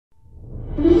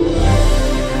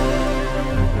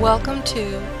Welcome to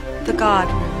The God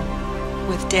Room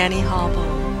with Danny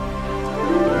Hahlbohm.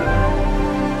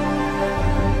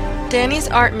 Danny's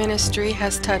art ministry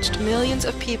has touched millions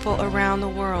of people around the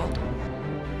world.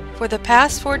 For the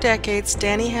past 4 decades,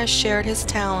 Danny has shared his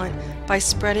talent by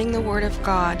spreading the Word of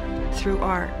God through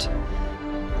art.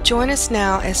 Join us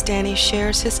now as Danny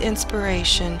shares his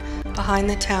inspiration behind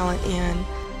the talent in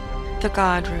The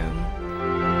God Room.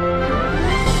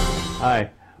 Hi,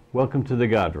 welcome to The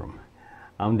God Room.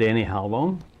 I'm Danny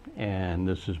Hahlbohm, and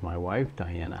this is my wife,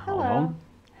 Diana Hahlbohm.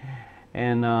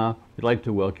 And we'd like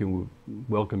to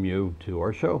welcome you to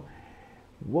our show.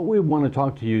 What we want to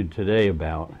talk to you today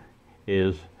about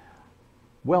is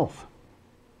wealth.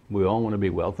 We all want to be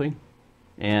wealthy,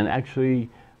 and actually,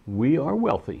 we are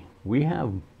wealthy. We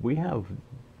have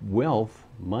wealth,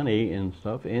 money, and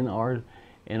stuff in our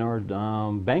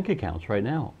bank accounts right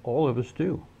now. All of us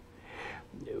do.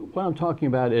 What I'm talking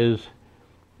about is,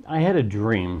 I had a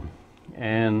dream,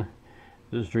 and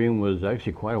this dream was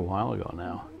actually quite a while ago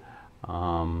now.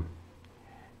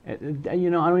 You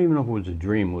know, I don't even know if it was a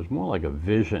dream. It was more like a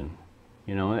vision,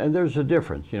 you know, and there's a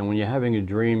difference. You know, when you're having a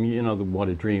dream, you know what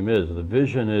a dream is. The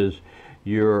vision is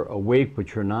you're awake,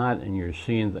 but you're not, and you're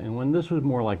seeing, and when this was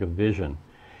more like a vision.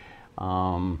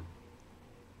 And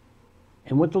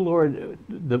what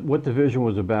what the vision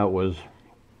was about was,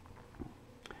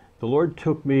 the Lord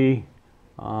took me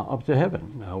up to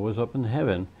heaven. I was up in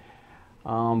heaven,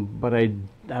 but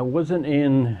I wasn't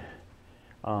in,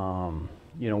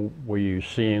 you know, where you're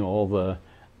seeing all the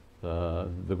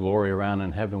glory around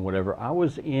in heaven, whatever. I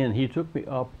was in. He took me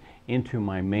up into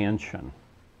my mansion,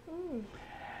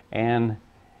 and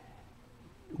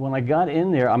when I got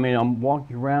in there, I mean, I'm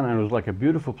walking around, and it was like a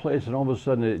beautiful place, and all of a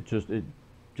sudden, it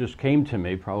just came to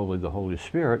me, probably the Holy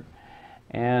Spirit,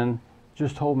 and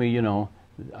just told me, you know,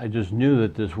 I just knew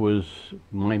that this was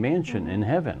my mansion in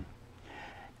heaven.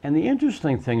 And the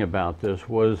interesting thing about this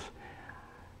was,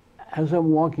 as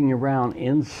I'm walking around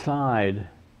inside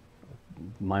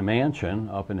my mansion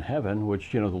up in heaven,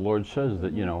 which, you know, the Lord says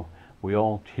that, you know,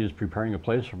 He's preparing a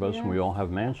place for us, and we all have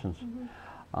mansions.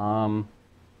 When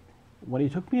He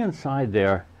took me inside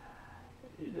there,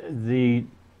 it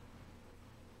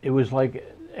was like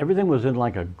everything was in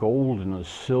like a gold and a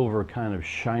silver kind of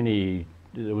shiny.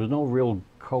 There was no real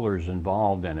colors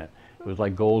involved in it. It was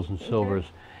like golds and silvers.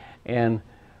 And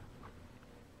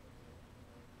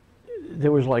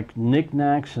there was like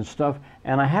knickknacks and stuff.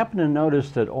 And I happened to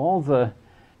notice that all the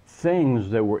things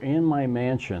that were in my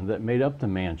mansion, that made up the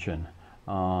mansion,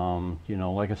 you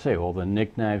know, like I say, all the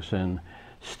knickknacks and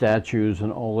statues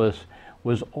and all this,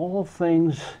 was all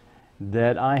things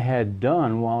that I had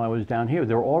done while I was down here.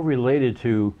 They were all related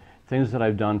to things that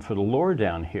I've done for the Lord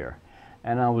down here.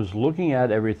 And I was looking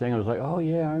at everything. I was like, oh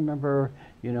yeah, I remember,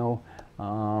 you know,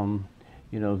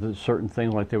 the certain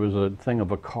things, like there was a thing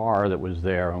of a car that was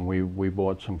there, and we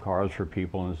bought some cars for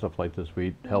people and stuff like this.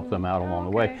 We helped them out along the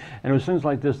way. And it was things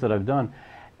like this that I've done.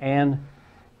 And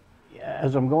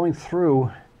as I'm going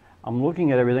through, I'm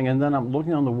looking at everything, and then I'm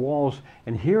looking on the walls,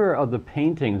 and here are the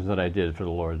paintings that I did for the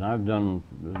Lord. And I've done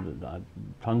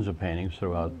tons of paintings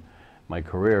throughout my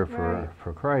career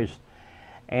for Christ.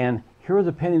 And here are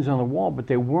the paintings on the wall, but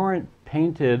they weren't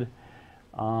painted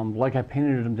like I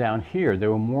painted them down here. They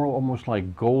were more almost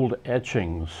like gold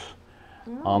etchings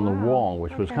on the wall,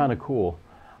 which was kind of cool.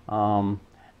 And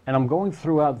I'm going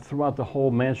throughout the whole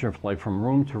mansion, like from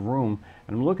room to room,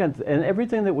 and I'm looking at, and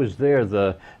everything that was there,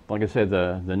 like I said,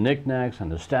 the knickknacks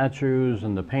and the statues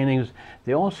and the paintings,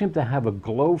 they all seemed to have a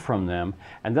glow from them,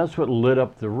 and that's what lit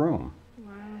up the room.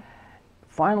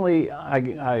 Finally,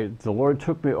 the Lord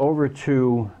took me over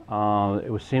to,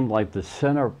 it seemed like the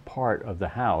center part of the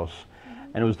house,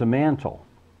 and it was the mantle.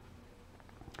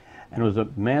 And it was a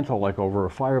mantle like over a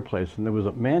fireplace, and there was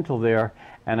a mantle there,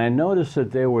 and I noticed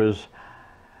that there was,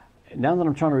 now that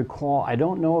I'm trying to recall, I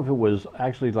don't know if it was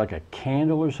actually like a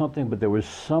candle or something, but there was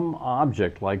some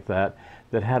object like that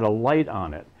that had a light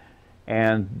on it.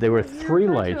 And there were 3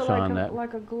 lights on that.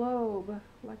 Like a globe,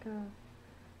 like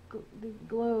the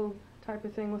globe type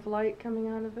of thing with light coming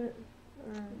out of it?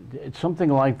 It's something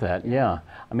like that, yeah.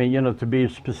 I mean, you know, to be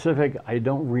specific, I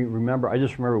don't remember. I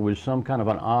just remember it was some kind of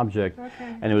an object,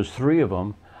 and there was 3 of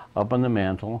them up on the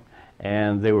mantle,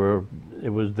 and they were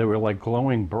like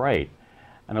glowing bright.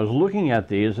 And I was looking at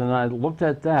these, and I looked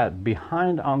at that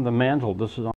behind on the mantle.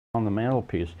 This is on the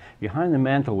mantelpiece. Behind the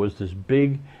mantle was this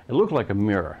big. It looked like a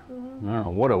mirror. I don't know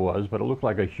what it was, but it looked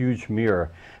like a huge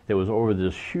mirror that was over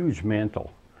this huge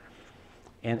mantle.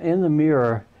 And in the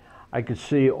mirror, I could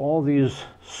see all these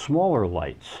smaller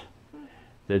lights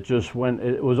that just went.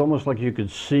 It was almost like you could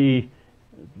see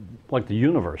like the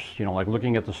universe, you know, like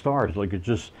looking at the stars, like it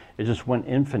just went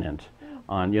infinite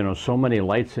on, you know, so many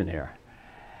lights in there.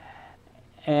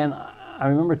 And I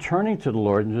remember turning to the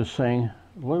Lord and just saying,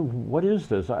 Lord, what is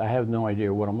this? I have no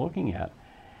idea what I'm looking at.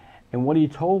 And what he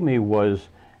told me was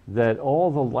that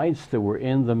all the lights that were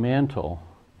in the mantle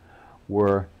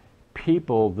were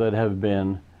people that have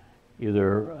been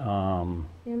either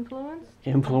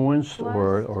influenced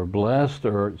or blessed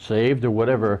or saved or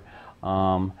whatever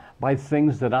by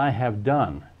things that I have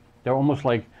done. They're almost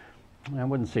like, I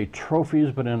wouldn't say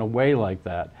trophies, but in a way like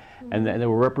that. And they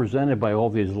were represented by all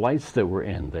these lights that were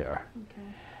in there. Okay.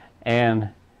 And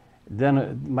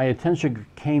then my attention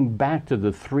came back to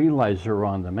the 3 lights that were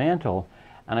on the mantle,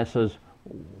 and I says,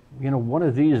 you know, what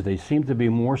are these? They seem to be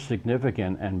more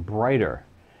significant and brighter.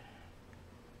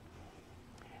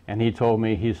 And he told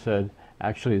me, he said,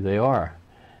 actually they are.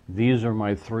 These are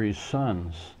my 3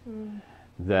 sons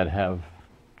that have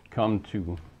come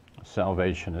to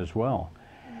salvation as well.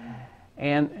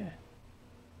 And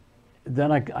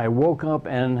then I woke up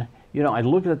and, you know, I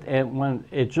looked at it when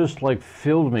it just like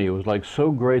filled me. It was like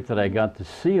so great that I got to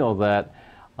see all that.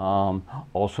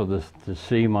 Also to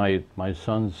see my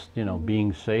sons, you know,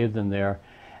 being saved in there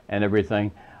and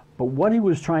everything. But what he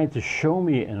was trying to show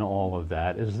me in all of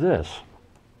that is this.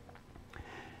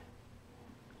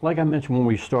 Like I mentioned when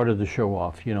we started the show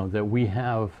off, you know, that we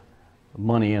have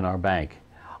money in our bank.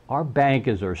 Our bank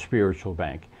is our spiritual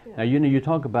bank. Yeah. Now, you know, you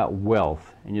talk about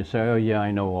wealth, and you say, oh, yeah, I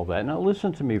know all that. Now,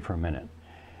 listen to me for a minute.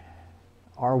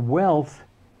 Our wealth,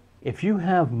 if you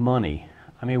have money,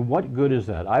 I mean, what good is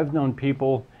that? I've known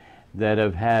people that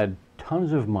have had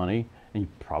tons of money, and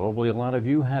probably a lot of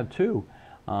you have too.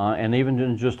 And even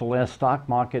in just the last stock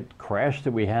market crash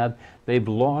that we had, they've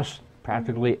lost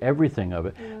practically everything of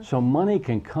it. Yeah. So money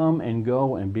can come and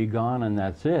go and be gone, and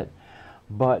that's it.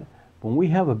 But when we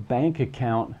have a bank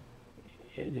account,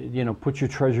 you know, put your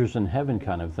treasures in heaven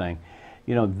kind of thing,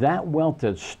 you know, that wealth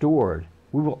that's stored,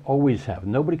 we will always have.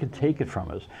 Nobody can take it from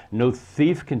us. No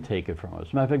thief can take it from us.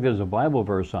 As a matter of fact, there's a Bible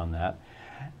verse on that,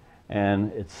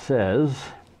 and it says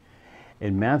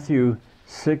in Matthew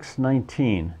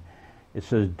 6:19, it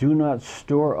says, do not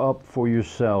store up for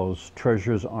yourselves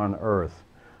treasures on earth,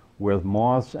 where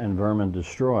moths and vermin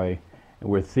destroy, and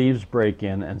where thieves break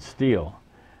in and steal.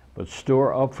 But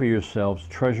store up for yourselves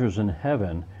treasures in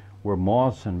heaven, where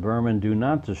moths and vermin do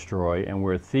not destroy, and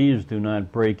where thieves do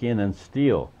not break in and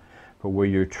steal. For where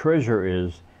your treasure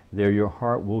is, there your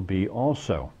heart will be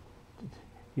also.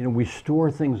 You know, we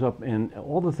store things up in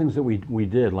all the things that we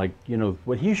did, like, you know,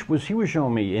 what he was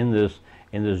showing me in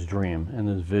this dream, in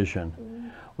this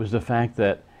vision, was the fact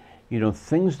that, you know,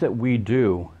 things that we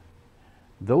do,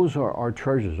 those are our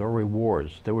treasures, our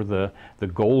rewards. They were the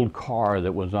gold car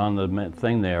that was on the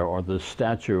thing there, or the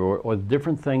statue, or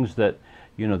different things that,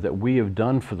 you know, that we have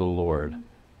done for the Lord.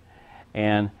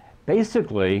 And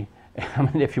basically, I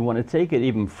mean, if you want to take it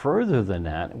even further than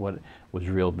that, what was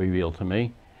revealed to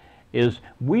me is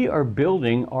we are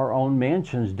building our own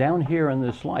mansions down here in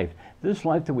this life. This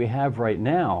life that we have right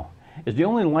now is the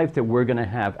only life that we're going to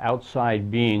have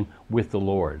outside being with the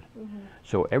Lord.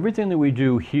 So everything that we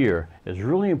do here is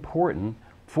really important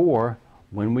for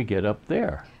when we get up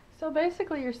there. So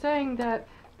basically you're saying that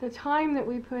the time that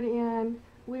we put in,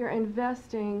 we are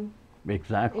investing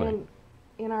exactly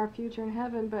in our future in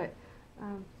heaven. But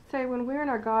say when we're in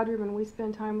our God room and we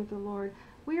spend time with the Lord,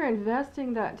 we are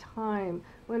investing that time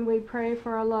when we pray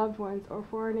for our loved ones or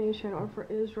for our nation or for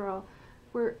Israel.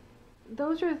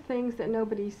 Those are things that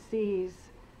nobody sees.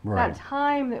 Right. That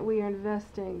time that we are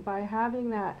investing by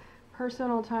having that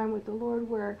personal time with the Lord,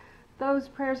 where those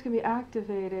prayers can be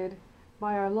activated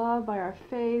by our love, by our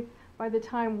faith, by the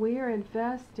time we are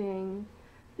investing,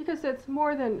 because it's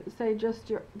more than, say, just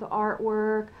the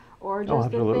artwork or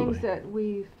just the things that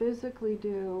we physically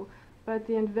do, but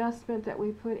the investment that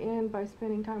we put in by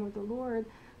spending time with the Lord,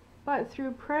 but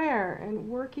through prayer and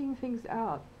working things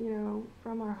out, you know,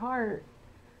 from our heart.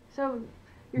 So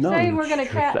you're saying we're going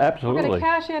to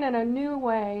cash in a new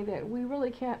way that we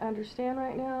really can't understand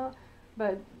right now,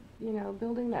 but, you know,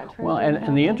 building that treasure. Well,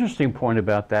 and the interesting point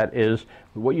about that is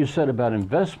what you said about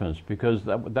investments, because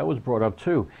that was brought up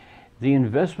too. The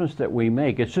investments that we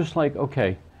make, it's just like,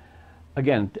 okay,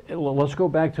 again, let's go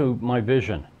back to my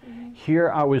vision.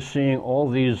 Here I was seeing all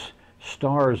these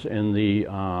stars in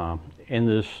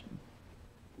this,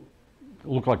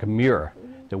 looked like a mirror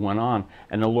that went on,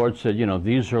 and the Lord said, you know,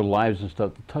 these are lives and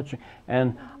stuff touching,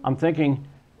 and I'm thinking,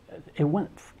 it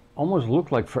almost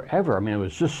looked like forever. I mean, it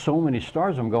was just so many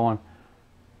stars. I'm going,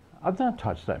 I've not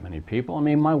touched that many people. I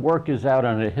mean, my work is out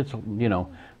and it hits, you know,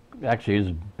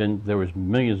 actually there was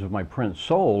millions of my prints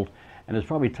sold, and it's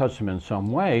probably touched them in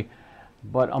some way,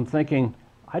 But I'm thinking,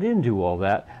 I didn't do all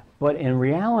that. But in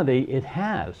reality, it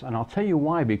has. And I'll tell you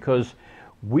why. Because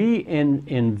we,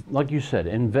 like you said,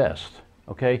 invest.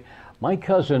 Okay? My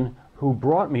cousin who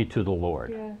brought me to the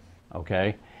Lord, Yes.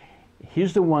 okay?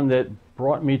 He's the one that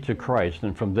brought me to Christ.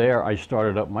 And from there, I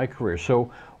started up my career.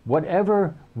 So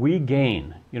whatever we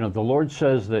gain, you know, the Lord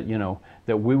says that, you know,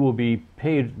 that we will be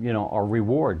paid, you know, our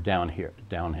reward down here,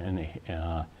 down in,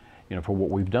 you know, for what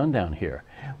we've done down here.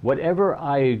 Whatever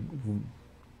I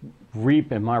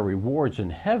reap in my rewards in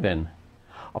heaven,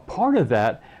 a part of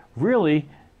that really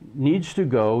needs to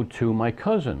go to my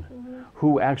cousin,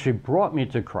 who actually brought me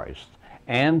to Christ,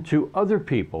 and to other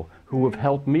people who have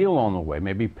helped me along the way,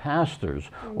 maybe pastors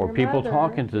or people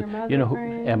talking to, you know,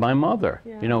 and my mother,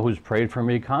 you know, who's prayed for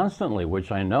me constantly,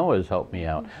 which I know has helped me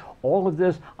out. All of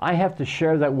this, I have to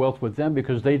share that wealth with them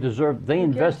because they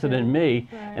invested in me,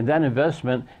 and that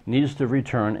investment needs to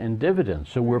return in dividends.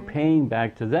 So we're paying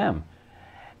back to them.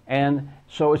 And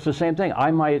so it's the same thing.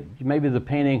 Maybe the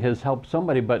painting has helped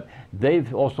somebody, but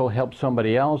they've also helped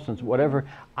somebody else and whatever.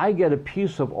 I get a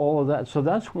piece of all of that. So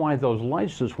that's why those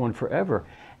lights just went forever.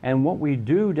 And what we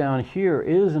do down here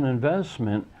is an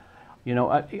investment. You know,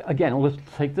 again, let's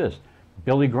take this.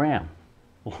 Billy Graham.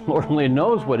 Lord only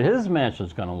knows what his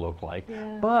mansion's going to look like.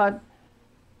 Yeah. But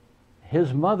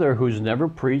his mother, who's never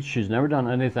preached, she's never done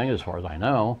anything as far as I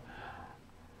know,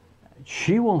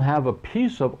 she will have a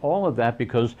piece of all of that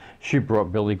because she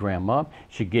brought Billy Graham up.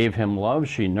 She gave him love.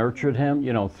 She nurtured him,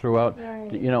 you know, throughout,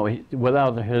 you know,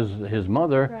 without his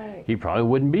mother, he probably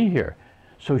wouldn't be here.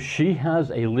 So she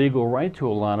has a legal right to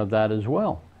a lot of that as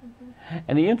well.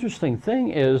 And the interesting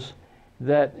thing is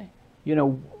that, you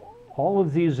know, all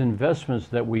of these investments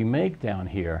that we make down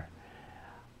here,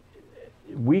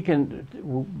 we can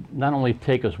not only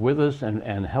take us with us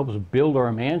and help us build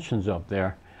our mansions up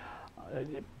there,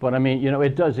 but I mean, you know,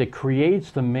 it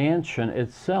creates the mansion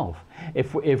itself.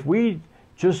 If we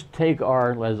just take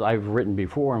our, as I've written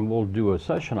before, and we'll do a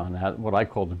session on that, what I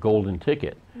call the golden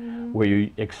ticket, where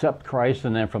you accept Christ,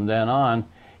 and then from then on,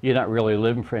 you're not really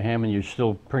living for Him, and you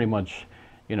still pretty much,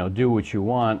 you know, do what you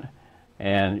want,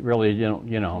 and really,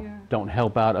 you know, don't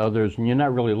help out others, and you're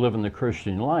not really living the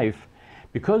Christian life.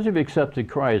 Because you've accepted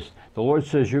Christ, the Lord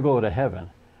says you go to heaven,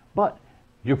 but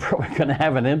you're probably going to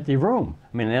have an empty room.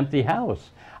 I mean, an empty house.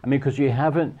 I mean, because you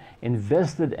haven't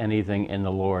invested anything in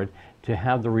the Lord to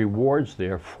have the rewards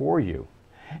there for you.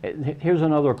 Here's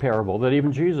another parable that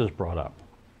even Jesus brought up.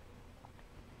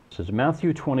 It says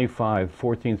Matthew 25,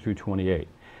 14 through 28.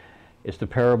 It's the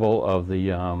parable of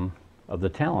the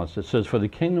talents. It says, "For the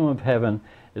kingdom of heaven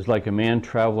is like a man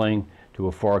traveling to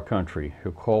a far country,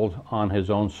 who called on his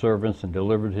own servants and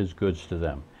delivered his goods to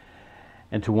them.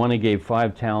 And to one he gave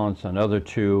 5 talents, another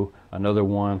 2, another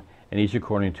 1, and each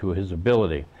according to his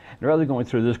ability." And rather than going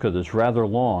through this because it's rather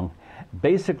long,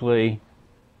 basically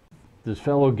this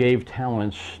fellow gave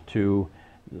talents to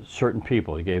certain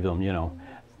people. He gave them, you know,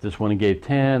 this one he gave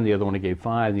 10, the other one he gave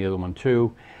 5, and the other one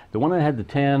 2. The one that had the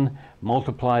 10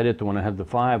 multiplied it, the one that had the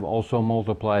 5 also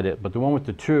multiplied it, but the one with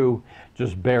the 2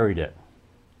 just buried it.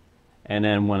 And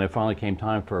then when it finally came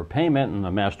time for a payment and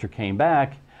the master came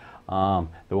back,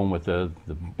 the one with the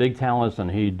big talents,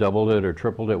 and he doubled it or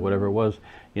tripled it, whatever it was,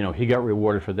 you know, he got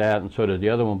rewarded for that, and so did the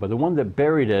other one. But the one that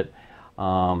buried it,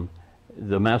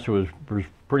 the master was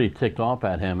pretty ticked off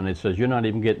at him, and it says, "You're not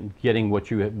even getting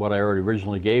what I already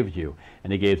originally gave you,"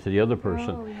 and he gave to the other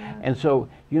person. Oh, yes. And so,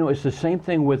 you know, it's the same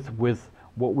thing with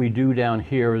what we do down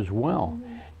here as well.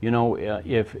 You know,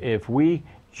 if we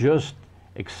just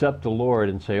accept the Lord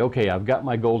and say, "Okay, I've got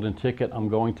my golden ticket, I'm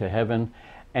going to heaven,"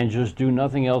 and just do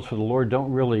nothing else for the Lord,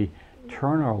 don't really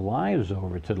turn our lives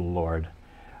over to the Lord,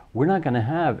 we're not going to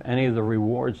have any of the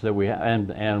rewards that we have,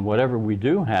 and whatever we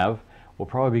do have will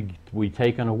probably be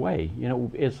taken away. You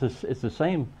know, it's the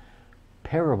same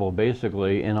parable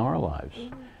basically in our lives.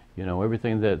 You know,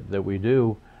 everything that we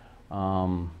do,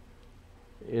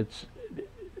 it's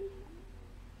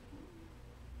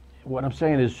what I'm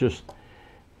saying is just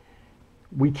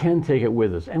we can take it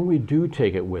with us, and we do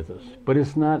take it with us, but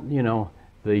it's not, you know,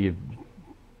 the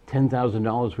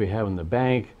 $10,000 we have in the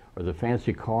bank or the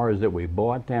fancy cars that we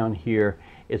bought down here.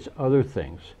 It's other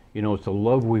things. You know, it's the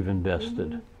love we've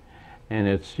invested, and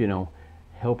it's, you know,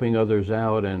 helping others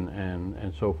out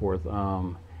and so forth.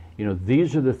 You know,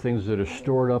 these are the things that are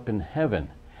stored up in heaven.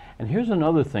 And here's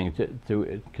another thing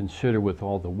to consider with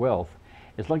all the wealth.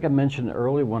 It's like I mentioned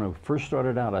earlier when I first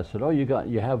started out, I said, "Oh,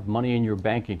 you have money in your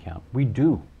bank account." We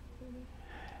do.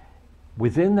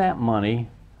 Within that money,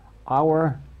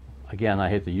 again, I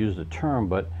hate to use the term,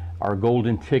 but our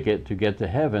golden ticket to get to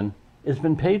heaven has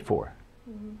been paid for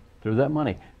through that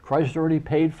money. Christ already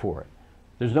paid for it.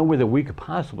 There's no way that we could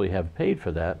possibly have paid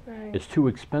for that. Right. It's too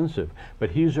expensive.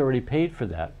 But he's already paid for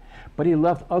that. But he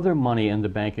left other money in the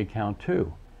bank account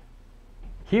too.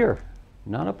 Here,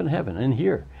 not up in heaven, in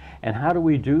here. And how do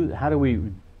we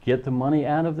get the money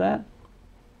out of that?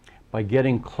 By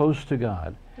getting close to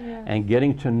God. Yes. And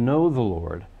getting to know the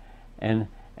Lord and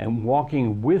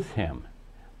walking with him.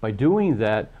 By doing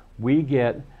that, we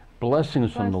get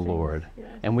blessings from the Lord, yes.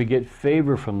 and we get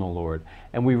favor from the Lord,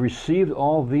 and we receive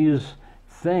all these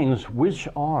things which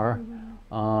are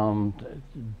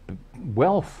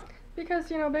wealth. Because,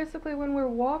 you know, basically when we're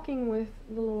walking with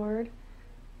the Lord,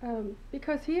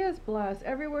 because he is blessed,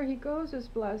 everywhere he goes is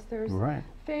blessed. There's Right.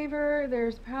 favor,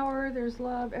 there's power, there's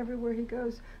love everywhere he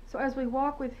goes. So as we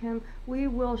walk with him, we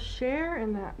will share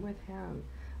in that with him.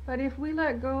 But if we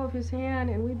let go of his hand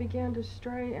and we begin to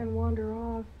stray and wander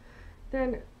off,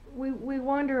 then we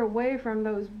wander away from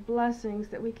those blessings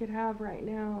that we could have right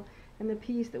now, and the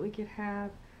peace that we could have,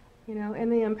 you know,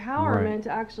 and the empowerment Right.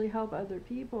 to actually help other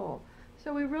people.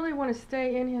 So we really want to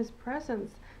stay in his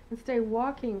presence and stay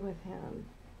walking with him.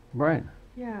 Right.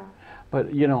 Yeah.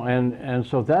 But, you know, and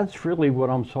so that's really what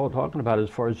I'm talking about as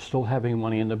far as still having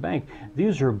money in the bank.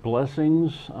 These are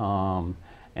blessings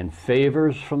and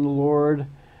favors from the Lord,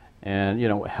 and, you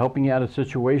know, helping out in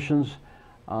situations.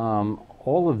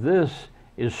 All of this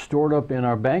is stored up in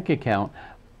our bank account,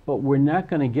 but we're not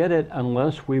going to get it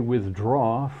unless we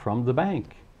withdraw from the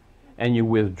bank. And you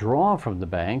withdraw from the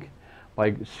bank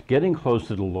by getting close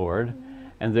to the Lord,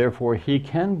 and therefore he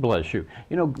can bless you.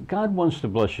 You know, God wants to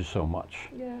bless you so much.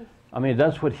 Yes. I mean,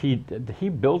 that's what he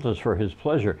built us for his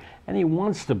pleasure, and he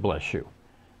wants to bless you.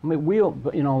 I mean,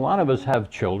 you know, a lot of us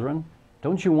have children.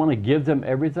 Don't you want to give them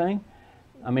everything?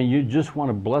 I mean, you just want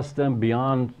to bless them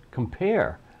beyond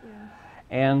compare. Yes.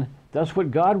 And that's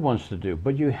what God wants to do.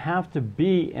 But you have to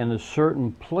be in a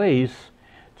certain place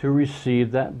to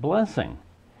receive that blessing.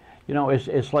 You know,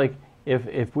 it's like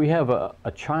if we have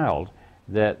a child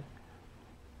that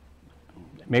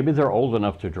maybe they're old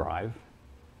enough to drive,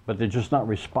 but they're just not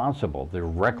responsible. They're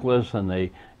reckless, and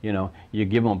they, you know, you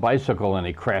give them a bicycle and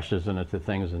he crashes into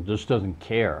things and just doesn't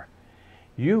care.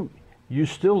 You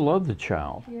still love the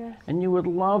child, Yes. and you would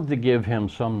love to give him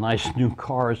some nice new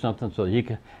car or something so he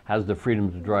has the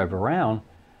freedom to drive around,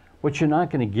 but you're not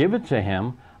going to give it to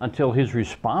him until he's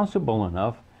responsible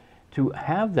enough to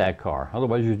have that car.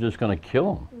 Otherwise, you're just going to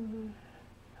kill him. Mm-hmm.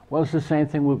 Well, it's the same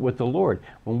thing with the Lord.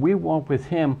 When we walk with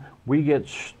him, we get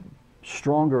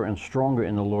stronger and stronger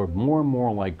in the Lord. More and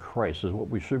more like Christ is what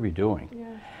we should be doing.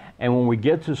 Yes. And when we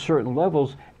get to certain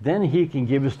levels, then he can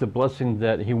give us the blessing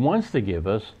that he wants to give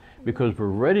us, because we're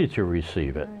ready to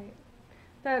receive it. Right.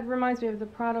 That reminds me of the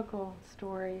prodigal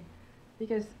story,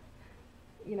 because,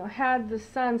 you know, had the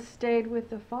son stayed with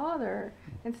the father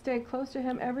and stayed close to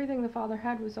him, everything the father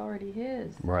had was already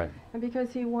his. Right. And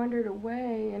because he wandered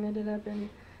away and ended up in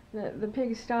the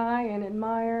pigsty and in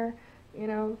mire, you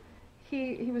know,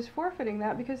 he was forfeiting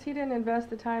that because he didn't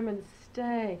invest the time and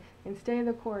stay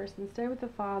the course and stay with the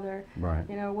father. Right.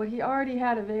 You know, what he already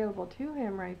had available to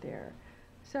him right there.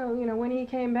 So, you know, when he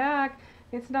came back,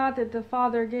 it's not that the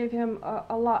father gave him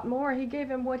a lot more. He gave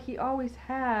him what he always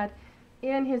had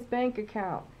in his bank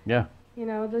account. Yeah. You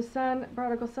know, the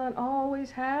prodigal son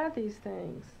always had these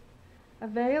things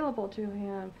available to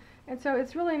him. And so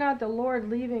it's really not the Lord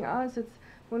leaving us. It's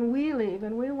when we leave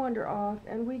and we wander off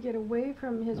and we get away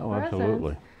from his presence.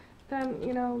 Absolutely. Then,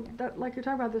 you know, that, like you're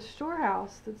talking about, the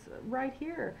storehouse that's right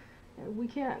here. We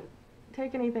can't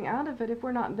take anything out of it if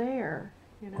we're not there.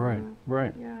 You know? Right,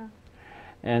 right. Yeah.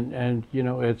 And you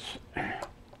know,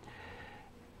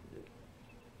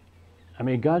 I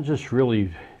mean, God just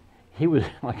really, he was,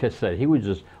 like I said, he would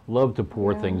just love to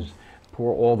pour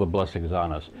all the blessings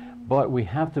on us. But we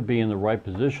have to be in the right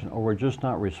position, or we're just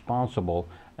not responsible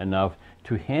enough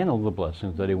to handle the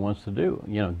blessings that he wants to do,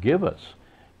 you know, give us.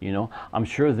 You know, I'm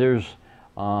sure there's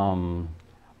a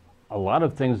lot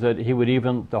of things that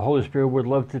the Holy Spirit would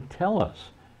love to tell us.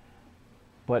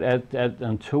 But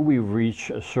until we reach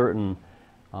a certain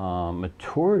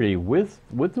maturity with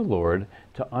the Lord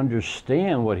to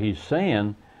understand what he's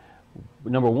saying,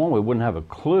 number one, we wouldn't have a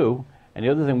clue, and the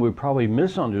other thing, we'd probably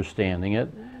misunderstanding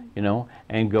it, you know,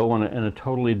 and go in a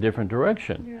totally different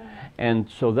direction. Yeah. And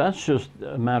so that's just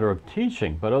a matter of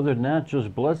teaching. But other than that,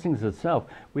 just blessings itself,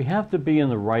 we have to be in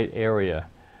the right area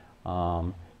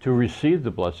to receive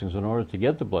the blessings in order to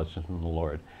get the blessings from the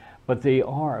Lord. But they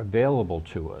are available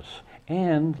to us.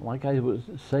 And like I was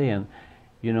saying,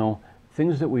 you know,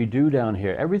 things that we do down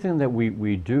here, everything that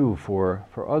we do for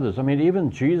others. I mean,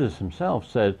 even Jesus himself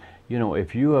said, you know,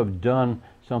 if you have done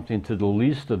something to the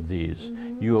least of these,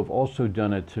 you have also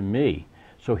done it to me.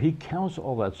 So he counts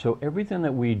all that. So everything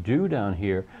that we do down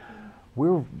here,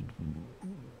 we're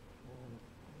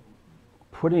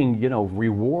putting,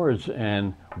 rewards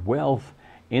and wealth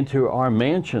into our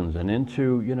mansions and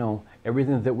into,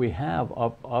 everything that we have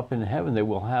up in heaven that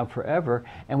we'll have forever.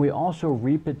 And we also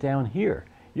reap it down here.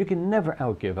 You can never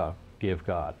give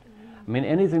God. I mean,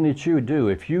 anything that you do,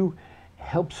 if you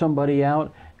help somebody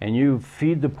out and you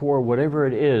feed the poor, whatever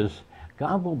it is,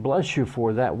 God will bless you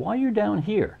for that while you're down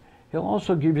here. He'll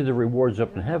also give you the rewards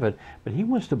up in heaven, but he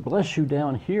wants to bless you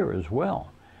down here as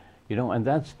well. And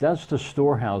that's the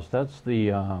storehouse. That's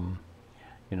the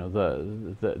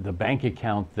the bank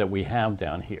account that we have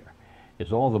down here.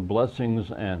 It's all the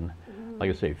blessings and, like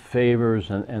I say,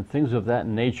 favors and things of that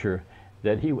nature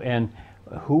that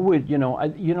who would,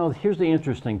 here's the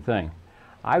interesting thing.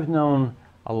 I've known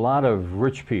a lot of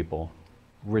rich people,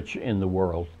 rich in the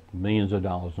world, millions of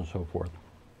dollars and so forth.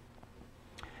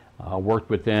 Worked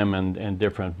with them and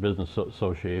different business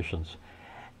associations.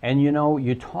 And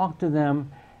you talk to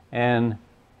them and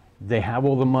they have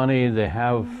all the money, they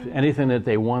have anything that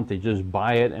they want, they just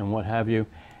buy it and what have you.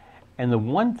 And the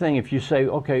one thing, if you say,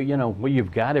 okay, well,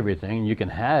 you've got everything, you can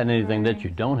have anything that you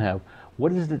don't have,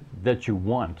 what is it that you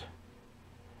want?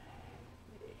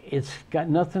 It's got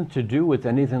nothing to do with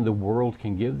anything the world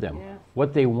can give them. Yes.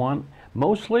 What they want,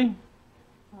 mostly,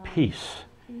 peace.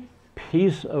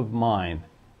 Peace of mind.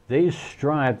 They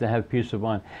strive to have peace of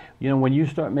mind. When you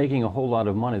start making a whole lot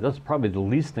of money, that's probably the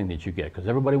least thing that you get because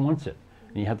everybody wants it.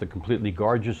 And you have to completely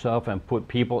guard yourself and put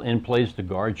people in place to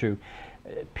guard you.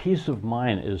 Peace of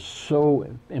mind is so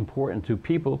important to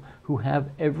people who have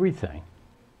everything.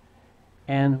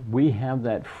 And we have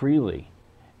that freely.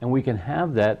 And we can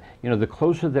have that, the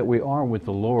closer that we are with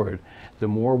the Lord, the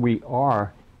more we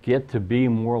get to be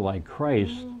more like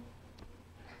Christ.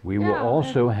 We will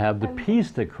also have the peace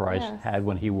that Christ had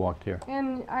when he walked here.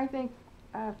 And I think,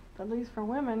 at least for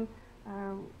women,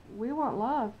 we want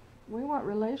love. We want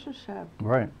relationship.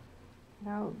 Right.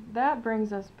 That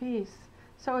brings us peace.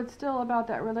 So it's still about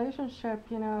that relationship,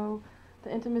 the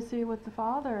intimacy with the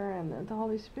Father and the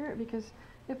Holy Spirit. Because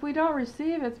if we don't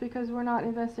receive, it's because we're not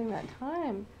investing that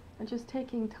time and just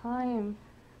taking time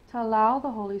to allow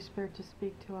the Holy Spirit to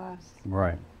speak to us.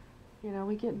 Right.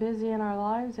 We get busy in our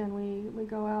lives and we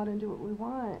go out and do what we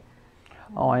want.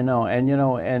 Oh, I know.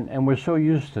 And, and we're so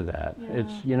used to that. Yeah.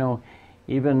 It's,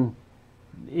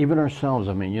 even ourselves,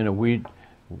 I mean,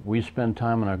 we spend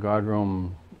time in our guard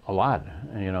room a lot.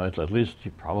 It's at least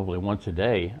probably once a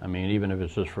day. I mean, even if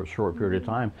it's just for a short period of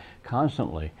time,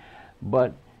 constantly.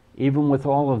 But even with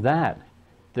all of that,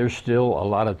 there's still a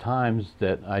lot of times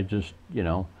that I just,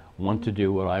 want to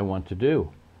do what I want to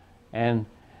do. And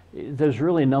there's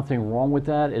really nothing wrong with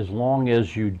that as long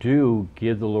as you do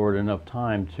give the Lord enough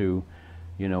time to,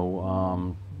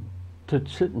 to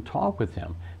sit and talk with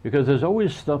him. Because there's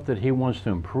always stuff that he wants to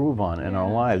improve on in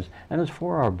our lives, and it's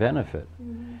for our benefit,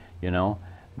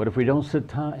 But if we don't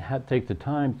take the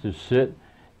time to sit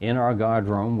in our guard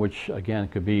room, which again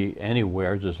could be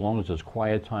anywhere, as long as it's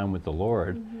quiet time with the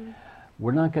Lord,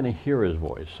 we're not going to hear his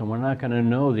voice, and we're not going to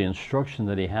know the instruction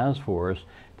that he has for us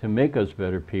to make us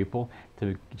better people,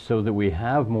 so that we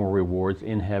have more rewards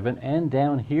in heaven and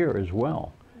down here as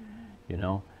well.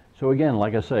 So again,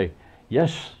 like I say,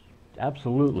 yes,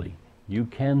 absolutely, you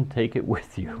can take it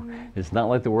with you. It's not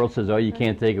like the world says, oh, you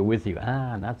can't take it with you.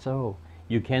 Not so.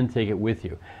 You can take it with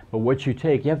you. But what you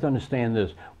take, you have to understand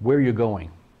this, where you're going.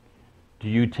 Do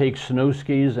you take snow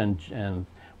skis and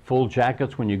full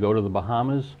jackets when you go to the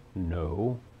Bahamas?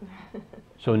 No.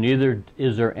 So neither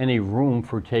is there any room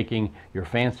for taking your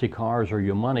fancy cars or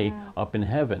your money up in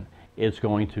heaven. It's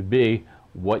going to be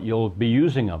what you'll be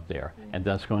using up there. And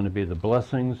that's going to be the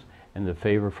blessings and the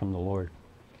favor from the Lord.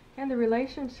 And the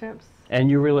relationships. And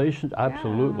your relations,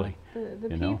 absolutely.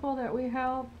 The people that we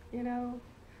help,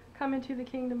 come into the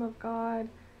kingdom of God.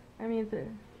 I mean,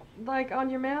 like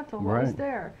on your mantle, what was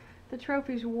there? The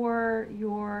trophies were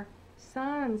your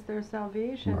sons, their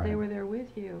salvation. They were there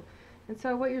with you. And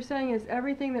so what you're saying is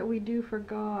everything that we do for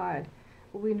God,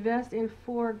 what we invest in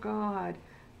for God,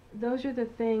 those are the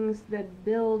things that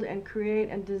build and create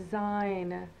and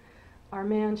design our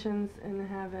mansions in the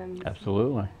heavens.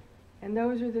 Absolutely. And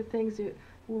those are the things that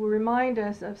will remind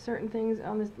us of certain things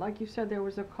on this. Like you said, there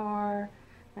was a car,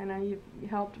 and you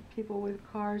helped people with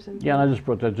cars. And and I just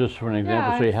brought that just for an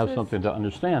example, so you have something to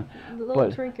understand. Little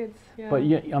trinkets. But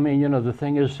I mean, the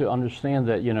thing is to understand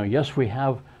that, yes, we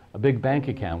have a big bank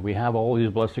account. We have all these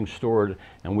blessings stored,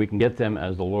 and we can get them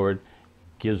as the Lord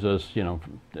gives us,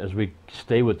 as we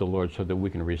stay with the Lord so that we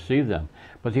can receive them.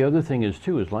 But the other thing is,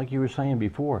 too, is like you were saying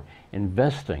before,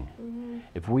 investing.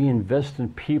 If we invest in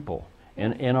people,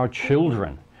 in our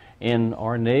children, in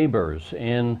our neighbors,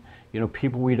 in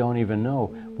people we don't even know.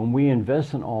 When we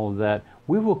invest in all of that,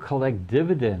 we will collect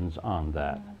dividends on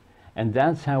that. And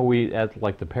that's how we,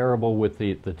 like the parable with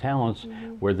the talents,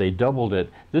 where they doubled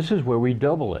it, this is where we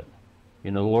double it.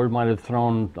 The Lord might have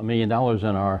thrown $1 million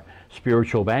in our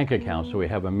spiritual bank account, so we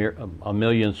have a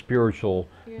million spiritual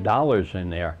dollars in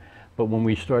there. But when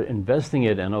we start investing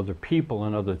it in other people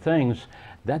and other things,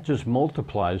 that just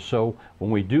multiplies. So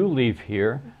when we do leave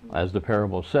here, as the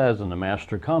parable says, and the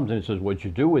master comes and he says, what'd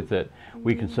you do with it?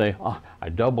 We can say, oh, I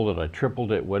doubled it, I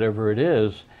tripled it, whatever it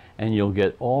is, and you'll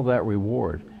get all that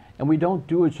reward. And we don't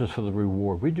do it just for the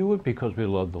reward. We do it because we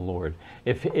love the Lord.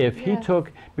 If he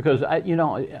took, because I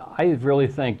really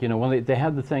think, when they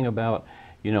have the thing about,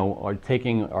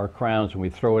 taking our crowns and we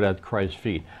throw it at Christ's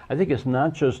feet. I think it's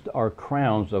not just our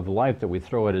crowns of life that we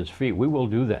throw at his feet. We will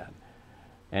do that.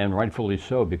 And rightfully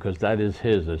so, because that is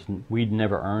his. We'd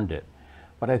never earned it.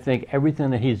 But I think everything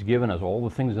that he's given us, all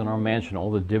the things in our mansion,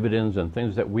 all the dividends and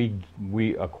things that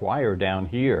we acquire down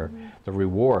here, the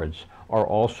rewards, are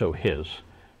also his.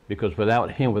 Because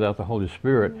without him, without the Holy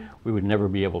Spirit, we would never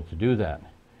be able to do that.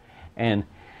 And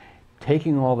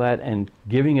taking all that and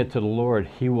giving it to the Lord,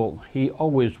 he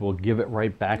always will give it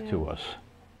right back to us,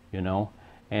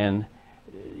 And,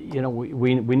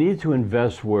 we need to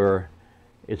invest where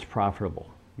it's profitable.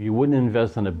 You wouldn't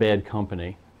invest in a bad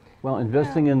company. Well,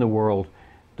 investing in the world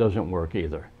doesn't work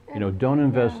either. Don't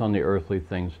invest on the earthly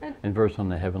things, invest on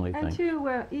the heavenly things. And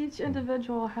too, each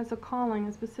individual has a calling,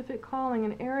 a specific calling,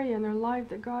 an area in their life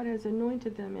that God has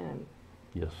anointed them in.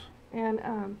 Yes. And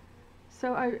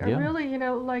so I really,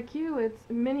 like you, it's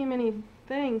many, many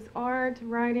things: art,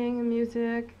 writing,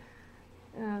 music,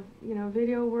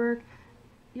 video work.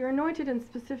 You're anointed in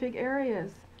specific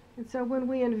areas. And so when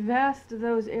we invest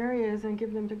those areas and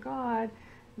give them to God,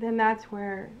 then that's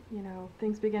where,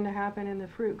 things begin to happen and the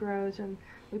fruit grows and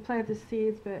we plant the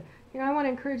seeds. But, I want to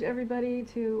encourage everybody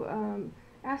to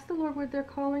ask the Lord what their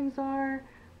callings are,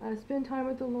 spend time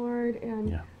with the Lord,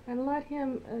 and let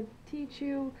him teach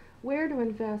you where to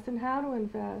invest and how to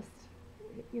invest,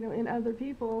 in other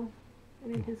people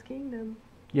and in his kingdom.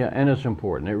 Yeah, and it's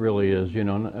important. It really is,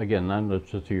 again, not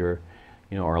just to your,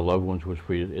 our loved ones, which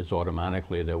it's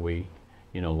automatically that we,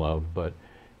 love, but,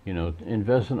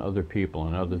 invest in other people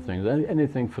and other things,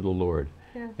 anything for the Lord,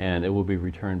 and it will be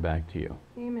returned back to you.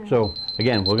 Amen. So,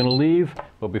 again, we're going to leave,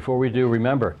 but before we do,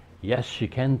 remember, yes, you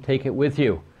can take it with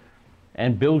you,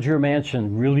 and build your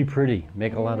mansion really pretty,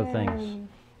 make a lot of things.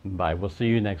 Bye. We'll see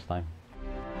you next time.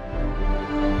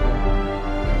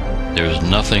 There's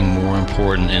nothing more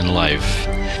important in life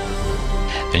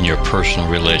than your personal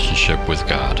relationship with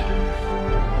God.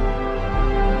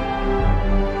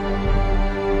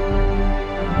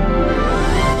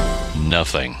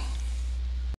 Nothing.